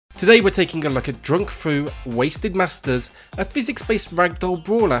Today we're taking a look at Drunk Fu Wasted Masters, a physics-based ragdoll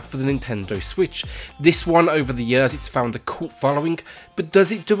brawler for the Nintendo Switch. This one, over the years, it's found a cult following, but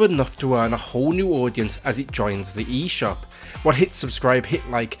does it do enough to earn a whole new audience as it joins the eShop? Well, hit subscribe, hit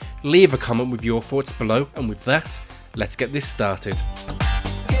like, leave a comment with your thoughts below, and with that, let's get this started.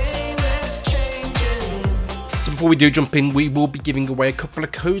 So before we do jump in, we will be giving away a couple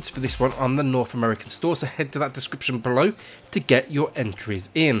of codes for this one on the North American store, so head to that description below to get your entries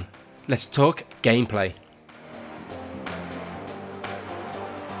in. Let's talk gameplay.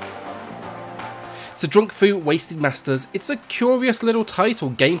 So Drunk Fu Wasted Masters, it's a curious little title.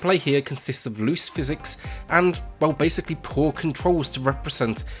 Gameplay here consists of loose physics and, well, basically poor controls to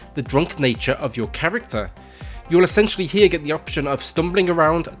represent the drunk nature of your character. You'll essentially here get the option of stumbling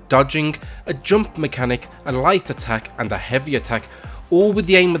around, dodging, a jump mechanic, a light attack and a heavy attack, all with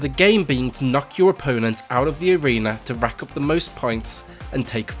the aim of the game being to knock your opponent out of the arena to rack up the most points and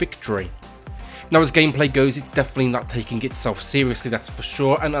take victory. Now, as gameplay goes, it's definitely not taking itself seriously, that's for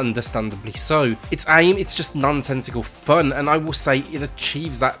sure, and understandably so. Its aim, it's just nonsensical fun, and I will say it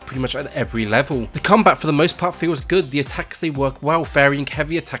achieves that pretty much at every level. The combat for the most part feels good, the attacks they work well, varying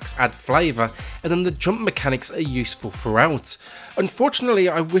heavy attacks add flavour, and then the jump mechanics are useful throughout. Unfortunately,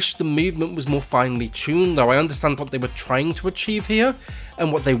 I wish the movement was more finely tuned, though I understand what they were trying to achieve here,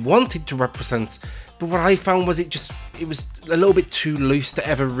 and what they wanted to represent, but what I found was it was a little bit too loose to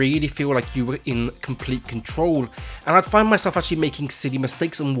ever really feel like you were in complete control, and I'd find myself actually making silly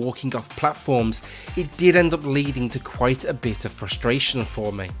mistakes and walking off platforms. It did end up leading to quite a bit of frustration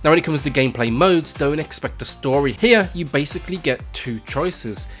for me. Now, when it comes to gameplay modes, don't expect a story. Here, you basically get two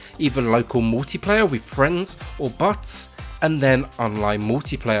choices, either local multiplayer with friends or bots, and then online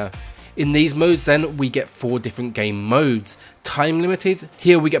multiplayer. In these modes then, we get 4 different game modes. Time limited,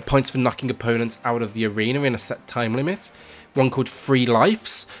 here we get points for knocking opponents out of the arena in a set time limit. One called Free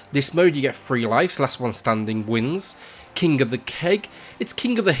Lives, this mode you get 3 lives, last one standing wins. King of the Keg, it's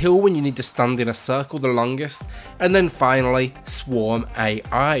King of the Hill when you need to stand in a circle the longest. And then finally, Swarm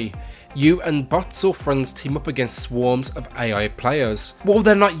AI. You and bots or friends team up against swarms of AI players. While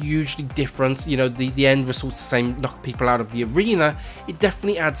they're not hugely different, you know, the end result's the same, knock people out of the arena, it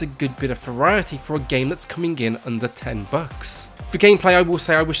definitely adds a good bit of variety for a game that's coming in under $10. For gameplay, I will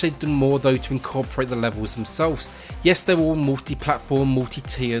say I wish they'd done more though to incorporate the levels themselves. Yes, they're all multi-platform,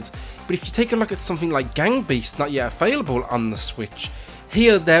 multi-tiered, but if you take a look at something like Gang Beast, not yet available on the Switch,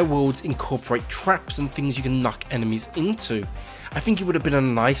 here their worlds incorporate traps and things you can knock enemies into. I think it would have been a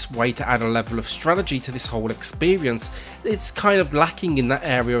nice way to add a level of strategy to this whole experience. It's kind of lacking in that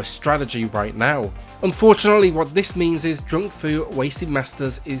area of strategy right now. Unfortunately, what this means is Drunk Fu Wasted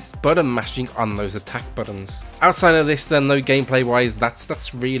Masters is button mashing on those attack buttons. Outside of this then, though, gameplay wise,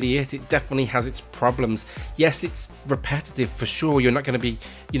 that's really it. It definitely has its problems. Yes, it's repetitive for sure, you're not going to be,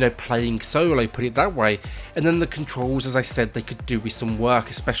 you know, playing solo, put it that way. And then the controls, as I said, they could do with some work,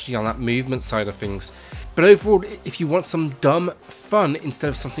 especially on that movement side of things. But overall, if you want some dumb fun instead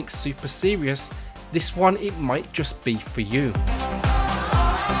of something super serious, this one, it might just be for you.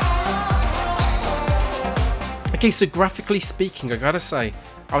 Okay, so graphically speaking, I gotta say,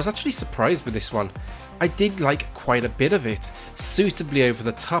 I was actually surprised with this one. I did like quite a bit of it, suitably over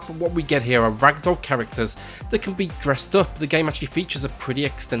the top. What we get here are ragdoll characters that can be dressed up. The game actually features a pretty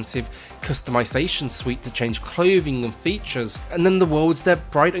extensive customization suite to change clothing and features, and then the worlds, they're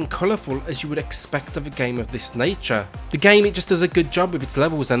bright and colourful as you would expect of a game of this nature. The game, it just does a good job with its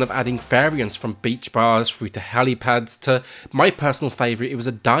levels and of adding variants from beach bars through to helipads to my personal favourite, it was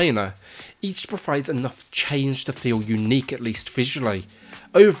a diner. Each provides enough change to feel unique, at least visually.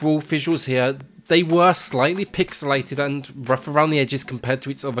 Overall, visuals here, they were slightly pixelated and rough around the edges compared to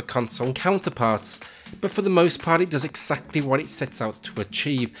its other console counterparts, but for the most part it does exactly what it sets out to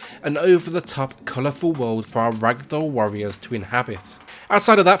achieve, an over-the-top colourful world for our ragdoll warriors to inhabit.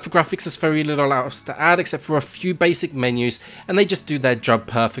 Outside of that, for graphics, there's very little else to add except for a few basic menus, and they just do their job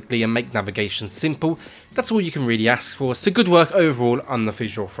perfectly and make navigation simple. That's all you can really ask for, so good work overall on the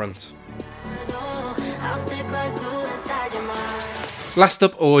visual front. Last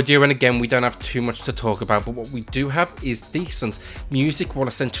up, audio, and again we don't have too much to talk about, but what we do have is decent music, while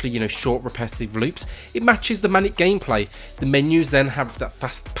essentially, you know, short repetitive loops. It matches the manic gameplay. The menus then have that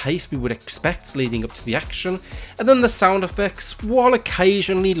fast pace we would expect leading up to the action, and then the sound effects, while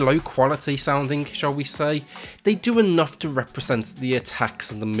occasionally low quality sounding, shall we say, they do enough to represent the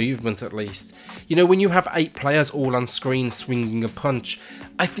attacks and the movement at least. You know, when you have 8 players all on screen swinging a punch,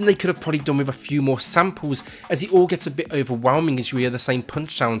 I think they could have probably done with a few more samples, as it all gets a bit overwhelming as you hear the same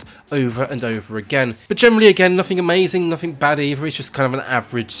punch sound over and over again. But generally, again, nothing amazing, nothing bad either, it's just kind of an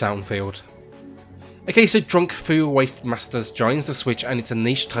average sound field. Okay, so Drunk Fu Wasted Masters joins the Switch and it's a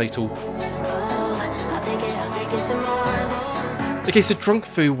niche title. Okay, so Drunk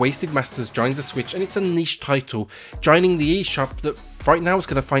Fu Wasted Masters joins the Switch and it's a niche title, joining the eShop that right now is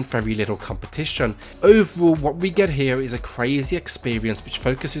going to find very little competition. Overall, what we get here is a crazy experience which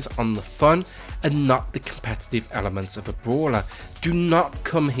focuses on the fun and not the competitive elements of a brawler. Do not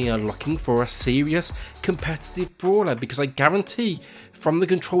come here looking for a serious competitive brawler, because I guarantee from the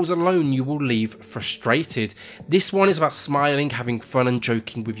controls alone you will leave frustrated. This one is about smiling, having fun and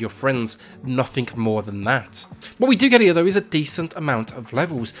joking with your friends, nothing more than that. What we do get here though is a decent amount of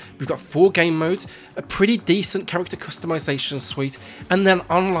levels. We've got 4 game modes, a pretty decent character customization suite, and then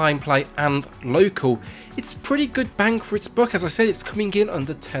online play and local. It's pretty good bang for its buck. As I said, it's coming in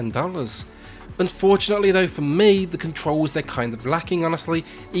under $10. Unfortunately though, for me, the controls, they're kind of lacking honestly,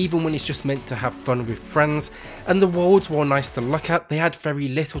 even when it's just meant to have fun with friends, and the worlds were nice to look at, they add very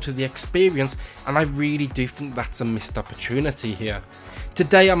little to the experience, and I really do think that's a missed opportunity here.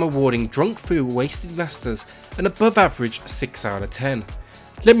 Today I'm awarding Drunk Fu Wasted Masters an above average 6 out of 10.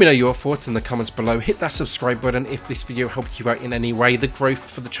 Let me know your thoughts in the comments below. Hit that subscribe button if this video helped you out in any way. The growth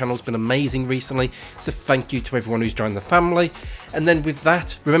for the channel has been amazing recently, so thank you to everyone who's joined the family. And then with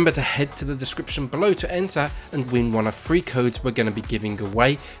that, remember to head to the description below to enter and win one of 3 codes we're going to be giving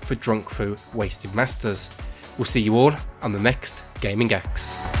away for Drunk Fu Wasted Masters. We'll see you all on the next Gaming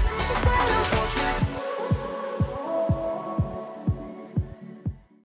X.